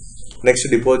 ఓకే, నెక్స్ట్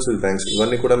డిపాజిట్స్ బ్యాంక్స్,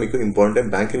 ఇవన్నీ కూడా మీకు ఇంపార్టెంట్.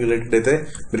 బ్యాంకింగ్ రిలేటెడ్ అయితే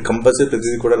మీరు కంపల్సరీ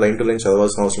ప్రతిదీ కూడా లైన్ టు లైన్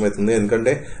చదవాల్సిన అవసరం అవుతుంది.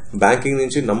 ఎందుకంటే బ్యాంకింగ్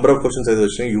నుంచి నంబర్ ఆఫ్ క్వశ్చన్స్ అయితే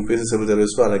వచ్చినాయి యూపీఎస్సీ సివిల్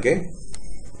సర్వీస్ లో, అలాగే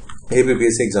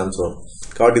ఏపీఎస్సీ ఎగ్జామ్స్ లో.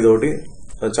 కాబట్టి ఇది ఒకటి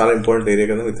చాలా ఇంపార్టెంట్ ఏరియా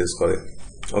కింద మీరు తెలుసుకోవాలి.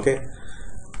 ఓకే,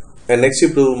 అండ్ నెక్స్ట్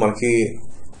ఇప్పుడు మనకి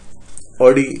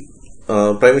ఆల్రెడీ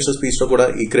ప్రైమ్ మినిస్టర్ స్పీచ్ లో కూడా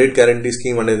ఈ క్రెడిట్ గ్యారంటీ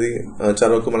స్కీమ్ అనేది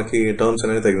చాలా వరకు మనకి టర్మ్స్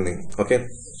అనేవి తగిలినాయి. ఓకే,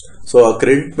 సో ఆ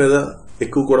క్రెడిట్ మీద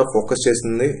ఎక్కువ కూడా ఫోకస్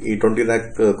చేసింది ఈ 20 lakh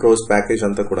crores ప్యాకేజ్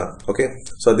అంతా కూడా. ఓకే,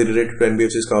 సో అది రిలేటెడ్ టు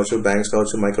ఎన్బిఎఫ్సిస్ కావచ్చు, బ్యాంక్స్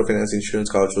కావచ్చు, మైక్రో ఫైనాన్స్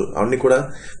ఇన్స్టిట్యూట్స్ కావచ్చు, అవన్నీ కూడా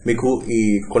మీకు ఈ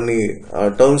కొన్ని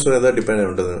టర్మ్స్ మీద డిపెండ్ అయి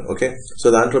ఉంటుంది. ఓకే, సో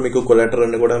దాంట్లో మీకు కొలాటరల్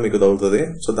అని కూడా మీకు తగ్గుతుంది.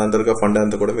 సో దాని తర్వాత ఫండ్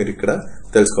అంతా కూడా మీరు ఇక్కడ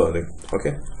తెలుసుకోవాలి.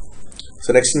 ఓకే, సో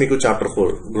నెక్స్ట్ మీకు chapter 4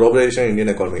 globalisation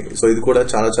Indian economy. So ఇది కూడా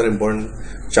చాలా చాలా ఇంపార్టెంట్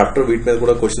చాప్టర్. వీటి మీద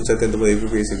కూడా క్వశ్చన్స్ అయితే ఇంతకుముందు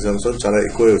ఏపీఎస్సీ ఎగ్జామ్స్ లో చాలా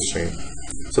ఎక్కువ వచ్చినాయి.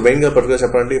 సో మెయిన్ గా పర్టికులర్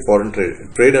చెప్పాలంటే ఫారెన్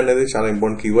ట్రేడ్ అనేది చాలా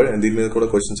ఇంపార్టెంట్ కీవర్డ్, అండ్ దీని మీద కూడా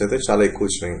క్వశ్చన్స్ అయితే చాలా ఎక్కువ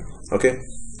వచ్చినాయి. ఓకే,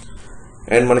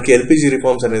 అండ్ మనకి ఎల్పిజి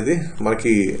రిఫార్మ్స్ అనేది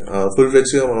మనకి ఫుల్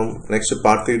ఫ్లెడ్జ్ గా మనం నెక్స్ట్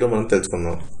పార్ట్ 3 లో మనం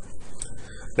తెలుసుకుందాం.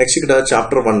 నెక్స్ట్ ఇక్కడ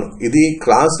చాప్టర్ 1, ఇది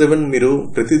క్లాస్ 11 మీరు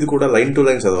ప్రతిదీ కూడా లైన్ టు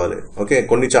లైన్ చదవాలి. ఓకే,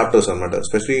 కొన్ని చాప్టర్స్ అనమాట,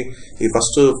 ఎస్పెషలీ ఈ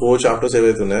ఫస్ట్ 4 చాప్టర్స్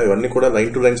ఏవైతే ఉన్నాయో ఇవన్నీ కూడా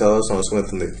లైన్ టు లైన్ చదవాల్సిన అవసరం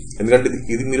అవుతుంది. ఎందుకంటే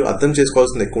ఇది మీరు అర్థం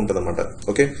చేసుకోవాల్సింది ఎక్కువ ఉంటుంది అనమాట.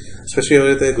 ఓకే, ఎస్పెషల్లీ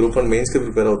ఎవరైతే గ్రూప్ 1 మెయిన్స్ కి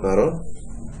ప్రిపేర్ అవుతున్నారో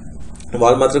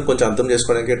వాళ్ళు మాత్రం కొంచెం అర్థం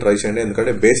చేసుకోవడానికి ట్రై చేయండి.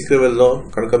 ఎందుకంటే బేసిక్ లెవెల్లో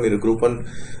కనుక మీరు గ్రూప్ 1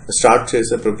 స్టార్ట్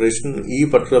చేసే ప్రిపరేషన్ ఈ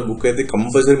పర్టికులర్ బుక్ అయితే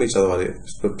కంపల్సరీ మీరు చదవాలి.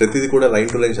 ప్రతిదీ కూడా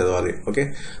లైన్ టు లైన్ చదవాలి. ఓకే,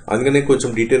 అందుకనే కొంచెం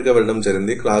డీటెయిల్ గా వెళ్ళడం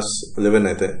జరిగింది క్లాస్ 11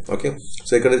 అయితే. ఓకే,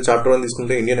 సో ఇక్కడ చాప్టర్ 1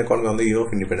 తీసుకుంటే Indian economy on the year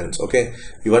of independence. Okay,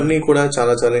 ఇవన్నీ కూడా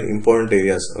చాలా చాలా important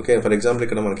areas. Okay, for example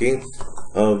ఇక్కడ మనకి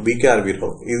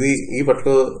బీకేఆర్బీలో ఇది ఈ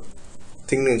పర్టికులర్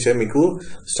థింగ్ నుంచే మీకు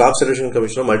staff selection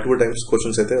commission multiple times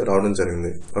questions అయితే రావడం జరిగింది.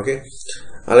 ఓకే,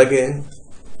 అలాగే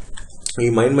ఈ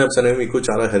మైండ్ మ్యాప్స్ అనేవి మీకు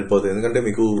చాలా హెల్ప్ అవుతాయి. ఎందుకంటే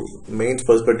మీకు మెయిన్స్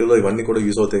పర్స్పెక్టివ్ లో ఇవన్నీ కూడా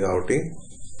యూజ్ అవుతాయి కాబట్టి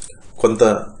కొంత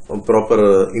ప్రాపర్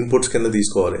ఇన్పుట్స్ కింద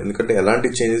తీసుకోవాలి. ఎందుకంటే ఎలాంటి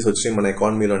చేంజెస్ వచ్చినాయి మన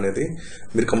ఎకానమీలో అనేది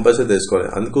మీరు కంపల్సరీ తెలుసుకోవాలి.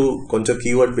 అందుకు కొంచెం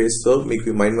కీవర్డ్ బేస్ తో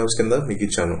మీకు మైండ్ మ్యాప్స్ కింద మీకు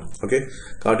ఇచ్చాను. ఓకే,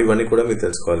 కాబట్టి ఇవన్నీ కూడా మీరు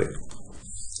తెలుసుకోవాలి.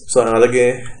 సో అలాగే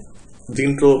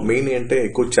దీంట్లో మెయిన్ అంటే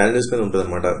ఎక్కువ ఛాలెంజెస్ మీద ఉంటుంది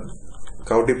అనమాట.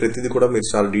 కాబట్టి ప్రతిదీ కూడా మీరు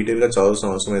చాలా డీటెయిల్ గా చదవాల్సిన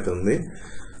అవసరం అయితే ఉంది.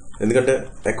 ఎందుకంటే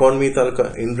ఎకానమీ తాలూకా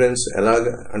ఇన్ఫ్లుయెన్స్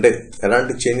అంటే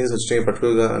ఎలాంటి చేంజెస్ వచ్చినాయి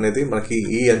పర్టికులర్ గా అనేది మనకి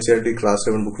ఈ ఎన్సీఆర్టీ క్లాస్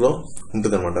 11 బుక్ లో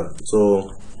ఉంటుంది అనమాట. సో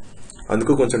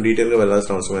అందుకు కొంచెం డీటెయిల్ గా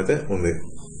వెళ్లాల్సిన అవసరం అయితే ఉంది.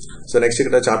 సో నెక్స్ట్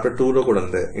ఇక్కడ చాప్టర్ 2 లో కూడా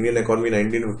అంతే, ఇండియన్ ఎకానమీ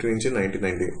 1950 నుంచి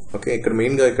 1990. ఓకే, ఇక్కడ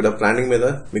మెయిన్ గా ఇక్కడ ప్లానింగ్ మీద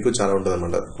మీకు చాలా ఉంటుంది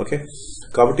అనమాట. ఓకే,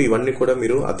 కాబట్టి ఇవన్నీ కూడా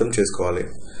మీరు అర్థం చేసుకోవాలి.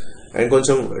 అండ్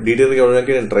కొంచెం డీటెయిల్ గా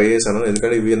ఇవ్వడానికి నేను ట్రై చేశాను,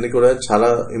 ఎందుకంటే ఇవన్నీ కూడా చాలా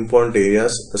ఇంపార్టెంట్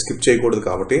ఏరియాస్, స్కిప్ చేయకూడదు.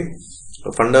 కాబట్టి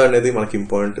ఫండా అనేది మనకి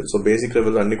ఇంపార్టెంట్. సో బేసిక్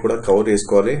లెవెల్ అన్ని కూడా కవర్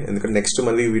చేసుకోవాలి. ఎందుకంటే నెక్స్ట్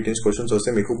మళ్ళీ వీటి నుంచి క్వశ్చన్స్ వస్తే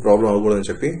మీకు ప్రాబ్లం అవ్వకూడదని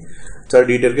చెప్పి చాలా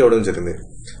డీటెయిల్ గా ఇవ్వడం జరిగింది.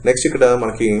 నెక్స్ట్ ఇక్కడ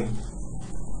మనకి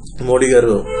మోడీ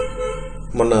గారు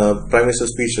మొన్న ప్రైమ్ మినిస్టర్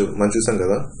స్పీచ్ మనం చూసాం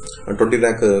కదా, 20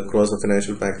 lakh crores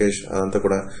ఫైనాన్షియల్ ప్యాకేజ్ అదంతా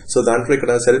కూడా. సో దాంట్లో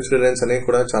ఇక్కడ సెల్ఫ్ రిలయన్స్ అనేది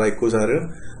కూడా చాలా ఎక్కువ సార్లు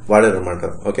వాడారు అనమాట.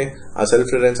 ఓకే, ఆ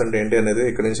సెల్ఫ్ రిలయన్స్ అంటే ఏంటి అనేది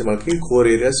ఇక్కడ నుంచి మనకి 4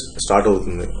 ఏరియాస్ స్టార్ట్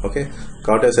అవుతుంది. ఓకే,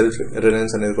 కాబట్టి ఆ సెల్ఫ్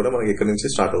రిలయన్స్ అనేది కూడా మనకి ఇక్కడ నుంచి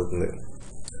స్టార్ట్ అవుతుంది.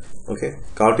 ఓకే,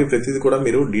 కాబట్టి ప్రతిదీ కూడా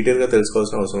మీరు డీటెయిల్ గా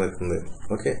తెలుసుకోవాల్సిన అవసరం అవుతుంది.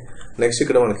 ఓకే, నెక్స్ట్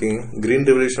ఇక్కడ మనకి గ్రీన్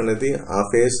రెవల్యూషన్ అనేది ఆ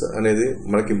ఫేస్ అనేది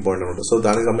మనకి ఇంపార్టెంట్ అనమాట. సో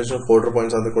దానికి సంబంధించిన 4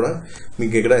 పాయింట్స్ అంతా కూడా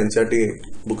మీకు ఇక్కడ ఎన్సీఆర్టీ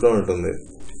బుక్ లో ఉంటుంది.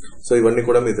 సో ఇవన్నీ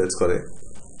కూడా మీరు తెలుసుకోవాలి.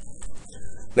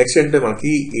 నెక్స్ట్ అంటే మనకి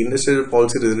ఇండస్ట్రియల్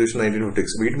పాలసీ రెజల్యూషన్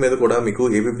 1956, వీటి మీద కూడా మీకు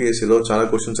ఏపీఎస్సీలో చాలా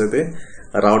క్వశ్చన్స్ అయితే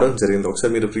రావడం జరిగింది.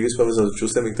 ఒకసారి మీరు ప్రీవియస్ పేపర్స్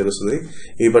చూస్తే మీకు తెలుస్తుంది.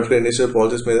 ఈ పర్టికులర్ ఇండస్ట్రియల్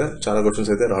పాలసీస్ మీద చాలా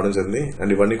క్వశ్చన్స్ అయితే రావడం జరిగింది.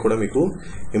 అండ్ ఇవన్నీ కూడా మీకు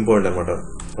ఇంపార్టెంట్ అనమాట.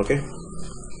 ఓకే,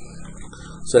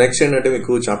 సో నెక్స్ట్ ఏంటంటే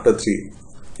మీకు చాప్టర్ 3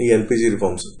 ఈ ఎల్పిజి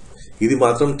రిఫార్మ్స్, ఇది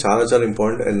మాత్రం చాలా చాలా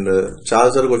ఇంపార్టెంట్. అండ్ చాలా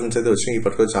చాలా క్వశ్చన్స్ అయితే వచ్చినాయి ఈ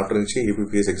పర్టికులర్ చాప్టర్ నుంచి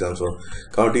ఏపీఎస్సీ ఎగ్జామ్స్ లో.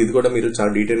 కాబట్టి ఇది కూడా మీరు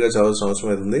చాలా డీటెయిల్ గా చదవాల్సిన అవసరం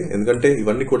అవుతుంది. ఎందుకంటే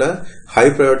ఇవన్నీ కూడా హై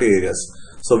ప్రయారిటీ ఏరియాస్.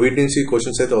 సో వీటి నుంచి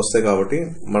క్వశ్చన్స్ అయితే వస్తాయి కాబట్టి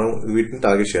మనం వీటిని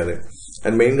టార్గెట్ చేయాలి.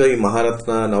 అండ్ మెయిన్ గా ఈ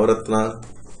మహారత్న, నవరత్న,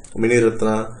 మినీరత్న,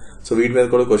 సో వీటి మీద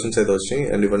కూడా క్వశ్చన్స్ అయితే వచ్చినాయి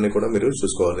అండ్ ఇవన్నీ కూడా మీరు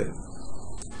చూసుకోవాలి.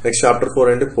 నెక్స్ట్ చాప్టర్ 4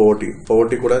 అంటే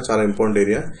పవర్టీ కూడా చాలా ఇంపార్టెంట్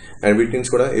ఏరియా అండ్ వీటి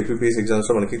నుంచి కూడా APPSC ఎగ్జామ్స్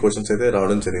లో మనకి క్వశ్చన్స్ అయితే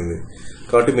రావడం జరిగింది.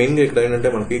 కాబట్టి మెయిన్ గా ఇక్కడ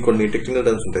ఏంటంటే మనకి కొన్ని టెక్నికల్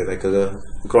టర్మ్స్ ఉంటాయి, like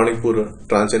chronic poor,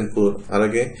 transient poor,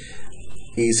 అలాగే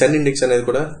ఈ సెన్ ఇండెక్స్ అనేది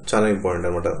కూడా చాలా ఇంపార్టెంట్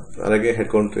అనమాట. అలాగే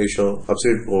head count ratio,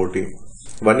 absolute poverty,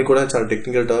 ఇవన్నీ కూడా చాలా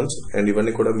టెక్నికల్ టర్మ్స్ అండ్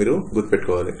ఇవన్నీ కూడా మీరు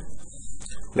గుర్తుపెట్టుకోవాలి.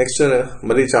 నెక్స్ట్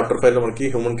మరి చాప్టర్ 5 లో మనకి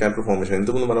హ్యూమన్ క్యాపిటల్ ఫార్మేషన్,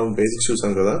 ఇంతకుముందు మనం బేసిక్స్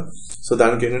చూసాం కదా, సో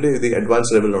దానికి ఏంటంటే ఇది అడ్వాన్స్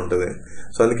లెవెల్ లో ఉంటుంది.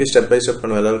 సో అందుకే స్టెప్ బై స్టెప్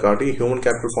మనం వెళ్ళాలి. కాబట్టి హ్యూమన్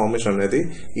క్యాపిటల్ ఫార్మేషన్ అనేది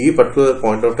ఈ పర్టికులర్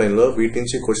పాయింట్ ఆఫ్ టైం లో వీటి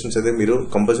నుంచి క్వశ్చన్స్ అయితే మీరు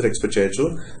కంపల్సరీ ఎక్స్పెక్ట్ చేయొచ్చు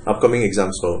అప్కమింగ్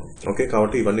ఎగ్జామ్స్ లో. ఓకే,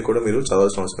 కాబట్టి ఇవన్నీ కూడా మీరు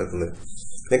చదవాల్సిన అవసరం అవుతుంది.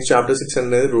 నెక్స్ట్ చాప్టర్ 6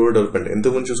 అనేది రూరల్ డెవలప్మెంట్.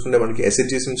 ఇంతకుముందు చూసుకుంటే మనకి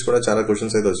SHGs నుంచి కూడా చాలా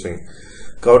క్వశ్చన్స్ అయితే వచ్చినాయి.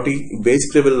 కాబట్టి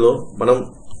బేసిక్ లెవెల్లో మనం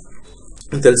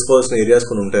తెలుసుకోవాల్సిన ఏరియాస్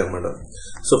కొన్ని ఉంటాయి అన్నమాట.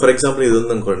 సో ఫర్ ఎగ్జాంపుల్ ఇది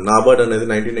ఉందనుకోండి, నాబార్డ్ అనేది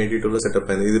 1982 లో సెటప్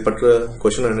అయింది. ఇది పర్టికులర్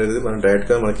క్వశ్చన్ అనేది మనం డైరెక్ట్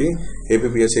గా మనకి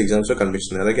APPSC ఎగ్జామ్స్ లో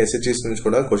కనిపిస్తుంది. అలాగే SHGs నుంచి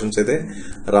కూడా క్వశ్చన్స్ అయితే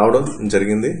రావడం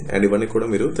జరిగింది అండ్ ఇవన్నీ కూడా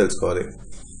మీరు తెలుసుకోవాలి.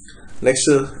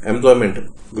 Next employment,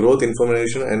 growth,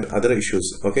 information and other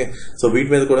issues. Okay, so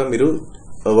వీటి మీద కూడా మీరు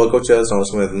వర్కౌట్ చేయాల్సిన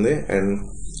అవసరం అవుతుంది. అండ్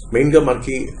మెయిన్ గా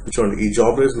మనకి చూడండి, ఈ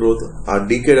జాబ్ బేస్ గ్రోత్ ఆ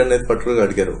డికేడ్ అనేది పర్టికులర్ గా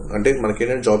అడిగారు. అంటే మనకి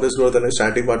ఏంటంటే జాబ్ బేస్ గ్రోత్ అనేది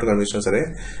స్టాటిక్ పార్ట్ కనిపించినా సరే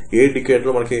ఏ డికేడ్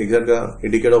లో మనకి ఎగ్జాక్ట్ గా ఈ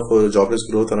decade of job base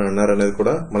growth అని అన్నారు అనేది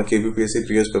కూడా మనకి APPSC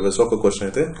ప్రీవియస్ పేపర్స్ లో ఒక క్వశ్చన్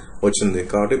అయితే వచ్చింది.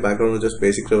 కాబట్టి బ్యాక్గ్రౌండ్ జస్ట్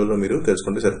బేసిక్ లెవెల్ లో మీరు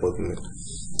తెలుసుకుంటే సరిపోతుంది.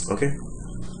 ఓకే,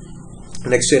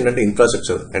 నెక్స్ట్ ఏంటంటే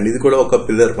ఇన్ఫ్రాస్ట్రక్చర్ అండ్ ఇది కూడా ఒక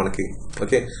పిల్లర్ మనకి.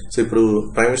 ఓకే, సో ఇప్పుడు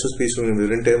ప్రైమ్ మినిస్టర్ స్పీచ్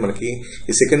వింటే మనకి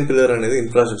ఈ సెకండ్ పిల్లర్ అనేది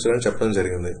ఇన్ఫ్రాస్ట్రక్చర్ అని చెప్పడం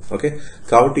జరిగింది. ఓకే,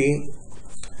 కాబట్టి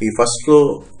ఈ ఫస్ట్ లో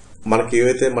మనకి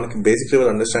ఏవైతే మనకి బేసిక్ లెవెల్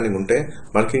అండర్స్టాండింగ్ ఉంటే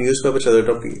మనకి న్యూస్ పేపర్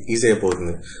చదివేటప్పుడు ఈజీ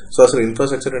అయిపోతుంది. సో అసలు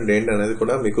ఇన్ఫ్రాస్ట్రక్చర్ అంటే ఏంటి అనేది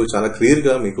కూడా మీకు చాలా క్లియర్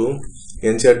గా మీకు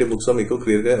NCERT బుక్స్ లో మీకు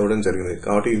క్లియర్ గా ఇవ్వడం జరిగింది.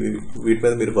 కాబట్టి వీటి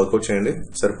మీద మీరు వర్కౌట్ చేయండి,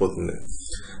 సరిపోతుంది.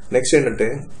 నెక్స్ట్ ఏంటంటే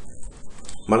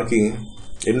మనకి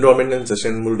ఎన్విరాన్మెంట్ అండ్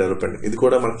సస్టైనబుల్ డెవలప్మెంట్. ఇది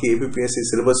కూడా మనకి APPSC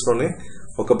సిలబస్ లోనే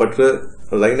ఒక పర్టికులర్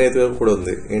లైన్ అయితే కూడా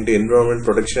ఉంది, ఏంటి environment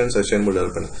protection and sustainable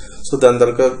development. So దాని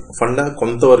తర్వాత ఫండా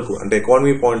కొంతవరకు అంటే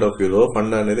ఎకానమీ పాయింట్ ఆఫ్ వ్యూలో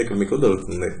ఫండా అనేది ఇక్కడ మీకు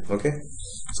దొరుకుతుంది. ఓకే,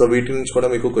 సో వీటి నుంచి కూడా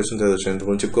మీకు క్వశ్చన్స్ అయితే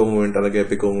వచ్చాయి. చిప్కో మూవ్మెంట్ అలాగే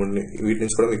ఎపికో మూవ్మెంట్, వీటి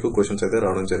నుంచి కూడా మీకు క్వశ్చన్స్ అయితే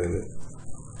రావడం జరిగింది.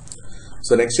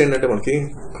 సో నెక్స్ట్ ఏంటంటే మనకి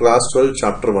class 12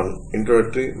 chapter 1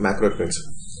 introductory macro economics.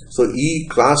 So ఈ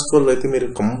క్లాస్ 12 అయితే మీరు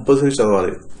కంపల్సరీ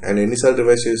చదవాలి అండ్ ఎన్నిసార్లు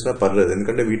రివైజ్ చేసినా పర్లేదు,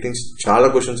 ఎందుకంటే వీటి నుంచి చాలా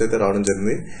క్వశ్చన్స్ అయితే రావడం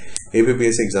జరిగింది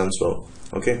APPSC ఎగ్జామ్స్ లో.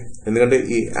 ఓకే, ఎందుకంటే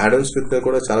ఈ యాడమ్ స్మిత్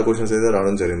కూడా చాలా క్వశ్చన్స్ అయితే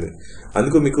రావడం జరిగింది.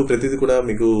 అందుకు మీకు ప్రతిదీ కూడా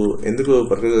మీకు ఎందుకు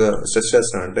పర్టికులర్ గా స్ట్రెస్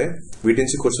చేస్తున్నా అంటే వీటి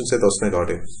నుంచి క్వశ్చన్స్ అయితే వస్తున్నాయి.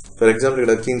 కాబట్టి ఫర్ ఎగ్జాంపుల్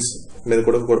ఇక్కడ కీన్స్ మీద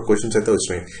కూడా క్వశ్చన్స్ అయితే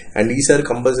వచ్చినాయి అండ్ ఈసారి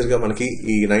కంపల్సరీగా మనకి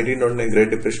ఈ 1929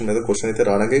 గ్రేట్ డిప్రెషన్ మీద క్వశ్చన్ అయితే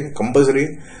రావడానికి కంపల్సరీ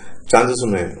ఛాన్సెస్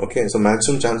ఉన్నాయి. ఓకే, సో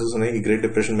మాక్సిమం ఛాన్సెస్ ఉన్నాయి ఈ గ్రేట్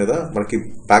డిప్రెషన్ మీద మనకి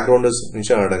బ్యాక్గ్రౌండర్స్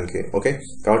నుంచి ఆడడానికి. ఓకే,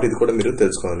 కాబట్టి ఇది కూడా మీరు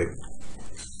తెలుసుకోవాలి.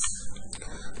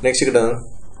 నెక్స్ట్ ఇక్కడ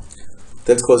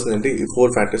తెలుసుకోవాల్సింది ఏంటి, ఈ 4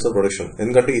 ఫ్యాక్టర్స్ ఆఫ్ ప్రొడక్షన్.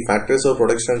 ఎందుకంటే ఈ ఫ్యాక్టర్స్ ఆఫ్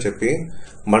ప్రొడక్షన్ అని చెప్పి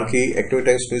మనకి ఎకనామిక్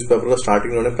టైమ్స్ న్యూస్ పేపర్ లో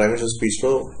స్టార్టింగ్ లోనే ప్రైమ్ మినిస్టర్ స్పీచ్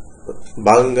లో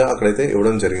భాగంగా అక్కడైతే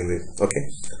ఇవ్వడం జరిగింది. ఓకే,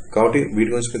 కాబట్టి వీటి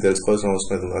గురించి మీరు తెలుసుకోవాల్సిన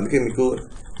అవసరం అవుతుంది, అందుకే మీకు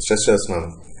స్ట్రెస్ చేస్తున్నాను.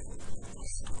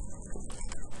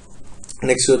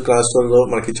 నెక్స్ట్ క్లాస్ 12 లో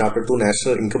మనకి చాప్టర్ 2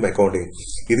 నేషనల్ ఇన్కమ్ అకౌంటింగ్.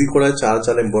 ఇది కూడా చాలా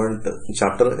చాలా ఇంపార్టెంట్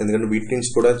చాప్టర్, ఎందుకంటే వీటి నుంచి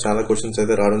కూడా చాలా క్వశ్చన్స్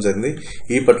అయితే రావడం జరిగింది.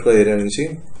 ఈ పర్టికులర్ ఏరియా నుంచి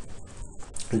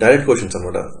డైరెక్ట్ క్వశ్చన్స్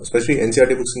అనమాట, ఎస్పెషల్లీ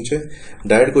NCERT బుక్స్ నుంచే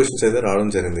డైరెక్ట్ క్వశ్చన్స్ అయితే రావడం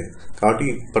జరిగింది. కాబట్టి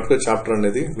ఈ పర్టికులర్ చాప్టర్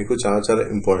అనేది మీకు చాలా చాలా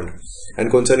ఇంపార్టెంట్ అండ్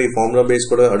కొంచెం ఈ ఫార్ములా బేస్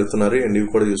కూడా అడుగుతున్నారు అండ్ ఇవి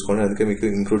కూడా చూసుకోండి, అందుకే మీకు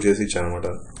ఇంక్లూడ్ చేసి ఇచ్చాను అనమాట.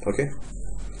 ఓకే,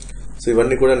 సో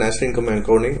ఇవన్నీ కూడా నేషనల్ ఇన్కమ్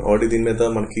అకౌంటింగ్. ఆల్రెడీ దీని మీద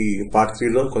మనకి పార్ట్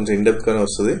 3 లో కొంచెం ఇన్డెప్త్ గానే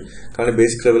వస్తుంది, కానీ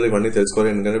బేసిక్ లెవెల్ ఇవన్నీ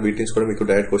తెలుసుకోవాలి, ఎందుకంటే వీటి నుంచి కూడా మీకు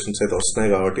డైరెక్ట్ క్వశ్చన్స్ అయితే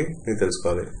వస్తున్నాయి కాబట్టి మీరు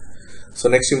తెలుసుకోవాలి. సో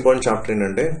నెక్స్ట్ ఇంపార్టెంట్ చాప్టర్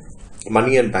ఏంటంటే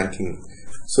మనీ అండ్ బ్యాంకింగ్.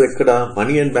 సో ఇక్కడ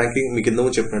మనీ అండ్ బ్యాంకింగ్ మీకు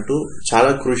ఇంతకు చెప్పినట్టు చాలా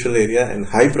crucial area and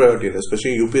high priority area,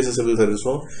 especially UPSC civil service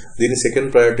లో దీన్ని సెకండ్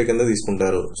ప్రయారిటీ కింద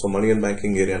తీసుకుంటారు. సో మనీ అండ్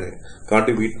బ్యాంకింగ్ ఏరియాని,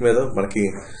 కాబట్టి వీటి మీద మనకి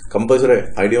కంపల్సరీ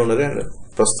ఐడియా ఉన్నది. అండ్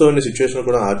ప్రస్తుతం సిచ్యువేషన్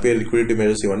కూడా RBI లిక్విడిటీ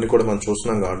మెజర్స్ ఇవన్నీ కూడా మనం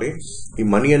చూస్తున్నాం కాబట్టి ఈ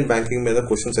మనీ అండ్ బ్యాంకింగ్ మీద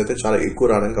క్వశ్చన్స్ అయితే చాలా ఎక్కువ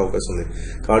రావడానికి అవకాశం ఉంది.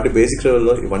 కాబట్టి బేసిక్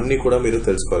లెవెల్లో ఇవన్నీ కూడా మీరు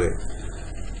తెలుసుకోవాలి.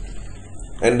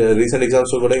 అండ్ రీసెంట్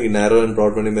ఎగ్జామ్స్ లో కూడా ఈ నారో అండ్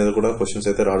బ్రాడ్ మనీ మీద కూడా క్వశ్చన్స్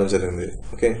అయితే రావడం జరిగింది.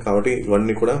 ఓకే, కాబట్టి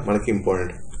ఇవన్నీ కూడా మనకి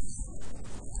ఇంపార్టెంట్.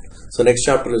 సో నెక్స్ట్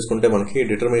చాప్టర్ తీసుకుంటే మనకి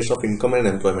determination of income and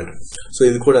employment. So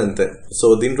ఇది కూడా అంతే. సో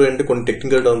దీంట్లో ఏంటంటే కొన్ని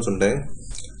టెక్నికల్ టర్మ్స్ ఉంటాయి,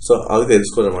 సో అవి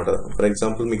తెలుసుకోవాలన్నమాట. ఫర్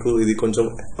ఎగ్జాంపుల్ మీకు ఇది కొంచెం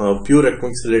ప్యూర్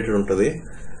ఎకనామిక్స్ రిలేటెడ్ ఉంటుంది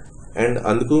అండ్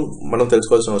అందుకు మనం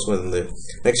తెలుసుకోవాల్సిన అవసరం ఉంది.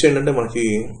 నెక్స్ట్ ఏంటంటే మనకి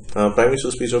ప్రైమ్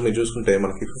మినిస్టర్ స్పీచ్ లో మీరు చూసుకుంటే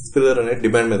మనకి 5th పిల్లర్ అనే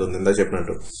డిమాండ్ మీద ఉంది ఇందా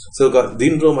చెప్పినట్టు. సో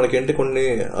దీంట్లో మనకి ఏంటి కొన్ని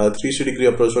 360 డిగ్రీ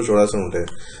అప్రోచ్ లో చూడాల్సి ఉంటాయి.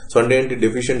 సో అంటే ఏంటి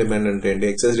డెఫిషియెంట్ డిమాండ్ అంటే ఏంటి,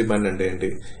 ఎక్సెస్ డిమాండ్ అంటే ఏంటి,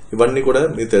 ఇవన్నీ కూడా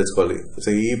మీరు తెలుసుకోవాలి.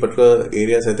 సో ఈ పర్టికులర్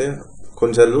ఏరియాస్ అయితే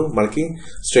కొన్నిసార్లు మనకి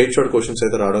స్ట్రైట్ షార్ట్ క్వశ్చన్స్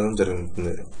అయితే రావడం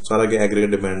జరుగుతుంది. సో అలాగే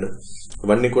అగ్రిగేట్ డిమాండ్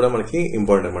ఇవన్నీ కూడా మనకి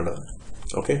ఇంపార్టెంట్ అన్నమాట.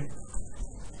 Okay,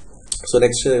 so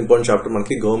next important chapter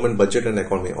మనకి government budget and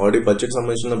economy. Already budget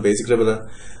సంబంధించిన బేసిక్ లెవెల్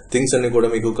థింగ్స్ అన్ని కూడా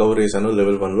మీకు కవర్ చేశాను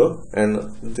లెవెల్ 1లో. అండ్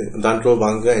దాంట్లో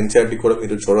భాగంగా ఎన్సీఆర్టీ కూడా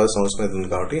మీరు చూడాల్సిన అవసరం అవుతుంది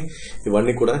కాబట్టి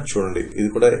ఇవన్నీ కూడా చూడండి. ఇది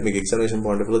కూడా మీకు ఎగ్జామినేషన్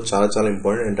పాయింట్ ఆఫ్ లో చాలా చాలా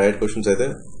ఇంపార్టెంట్ అండ్ డైరెక్ట్ క్వశ్చన్స్ అయితే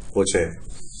వచ్చాయి.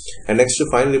 And next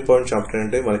final important chapter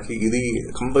అంటే మనకి ఇది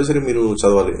కంపల్సరీ మీరు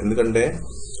చదవాలి, ఎందుకంటే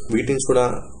వీటిని కూడా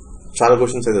చాలా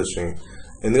క్వశ్చన్స్ అయితే వచ్చినాయి.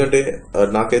 ఎందుకంటే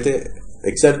నాకైతే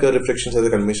ఎగ్జాక్ట్ గా రిఫ్లెక్షన్స్ అయితే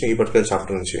కనిపించాయి ఈ పర్టికులర్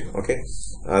చాప్టర్ నుంచి. ఓకే,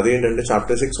 అదేంటంటే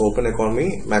chapter 6 open economy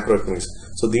macro economics.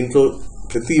 So దీంట్లో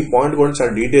ప్రతి పాయింట్ కూడా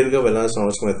చాలా డీటెయిల్ గా వెళ్లాల్సిన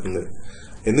అవసరం అవుతుంది,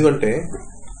 ఎందుకంటే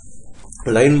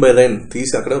లైన్ బై లైన్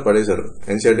తీసి అక్కడ పడేశారు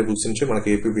ఎన్సీఆర్టీ బుక్స్ నుంచి మనకి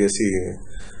ఏపీపీఎస్సీ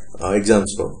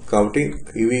ఎగ్జామ్స్ లో. కాబట్టి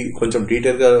ఇవి కొంచెం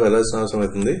డీటెయిల్ గా వెళ్లాల్సిన అవసరం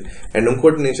అవుతుంది. అండ్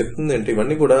ఇంకోటి నేను చెప్తుంది అంటే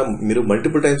ఇవన్నీ కూడా మీరు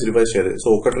మల్టిపుల్ టైమ్స్ రివైజ్ చేయాలి. సో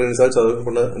 1-2 సార్లు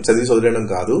చదవకుండా వదిలేయడం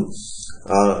కాదు,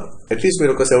 అట్లీస్ట్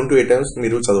మీరు ఒక 7 to 8 times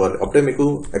మీరు చదవాలి. అప్పుడే మీకు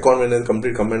ఎకానమీ అనేది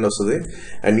కంప్లీట్ కమాండ్ వస్తుంది.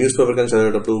 అండ్ న్యూస్ పేపర్ కానీ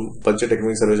చదివేటప్పుడు, బడ్జెట్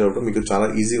ఎకనామిక్ సర్వే చదివేటప్పుడు మీకు చాలా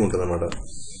ఈజీగా ఉంటుంది అనమాట.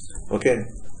 ఓకే,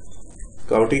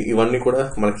 కాబట్టి ఇవన్నీ కూడా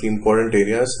మనకి ఇంపార్టెంట్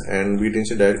ఏరియాస్ అండ్ వీటి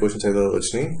నుంచి డైరెక్ట్ క్వశ్చన్స్ అయితే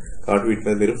వచ్చినాయి కాబట్టి వీటి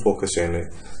మీద మీరు ఫోకస్ చేయండి.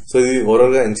 సో ఇది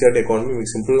ఓవరాల్ గా ఎన్సీఆర్టీ ఎకానమీ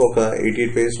మీకు సింపుల్ గా ఒక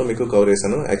 88 pages లో మీకు కవర్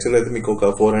చేశాను. యాక్చువల్ అయితే మీకు ఒక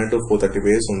 400 to 430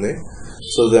 pages ఉంది.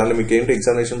 సో దాన్ని మీకు ఏంటి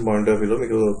ఎగ్జామినేషన్ పాయింట్ ఆఫ్ వ్యూలో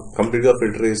మీకు కంప్లీట్ గా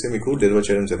ఫిల్టర్ చేసి మీకు డెలివర్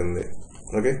చేయడం జరిగింది.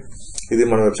 ఓకే, ఇది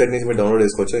మన వెబ్సైట్ నుంచి మీరు డౌన్లోడ్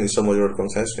చేసుకోవచ్చు,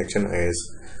 instamojo.com/nextionis.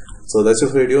 So that's it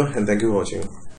for video and thank you for watching.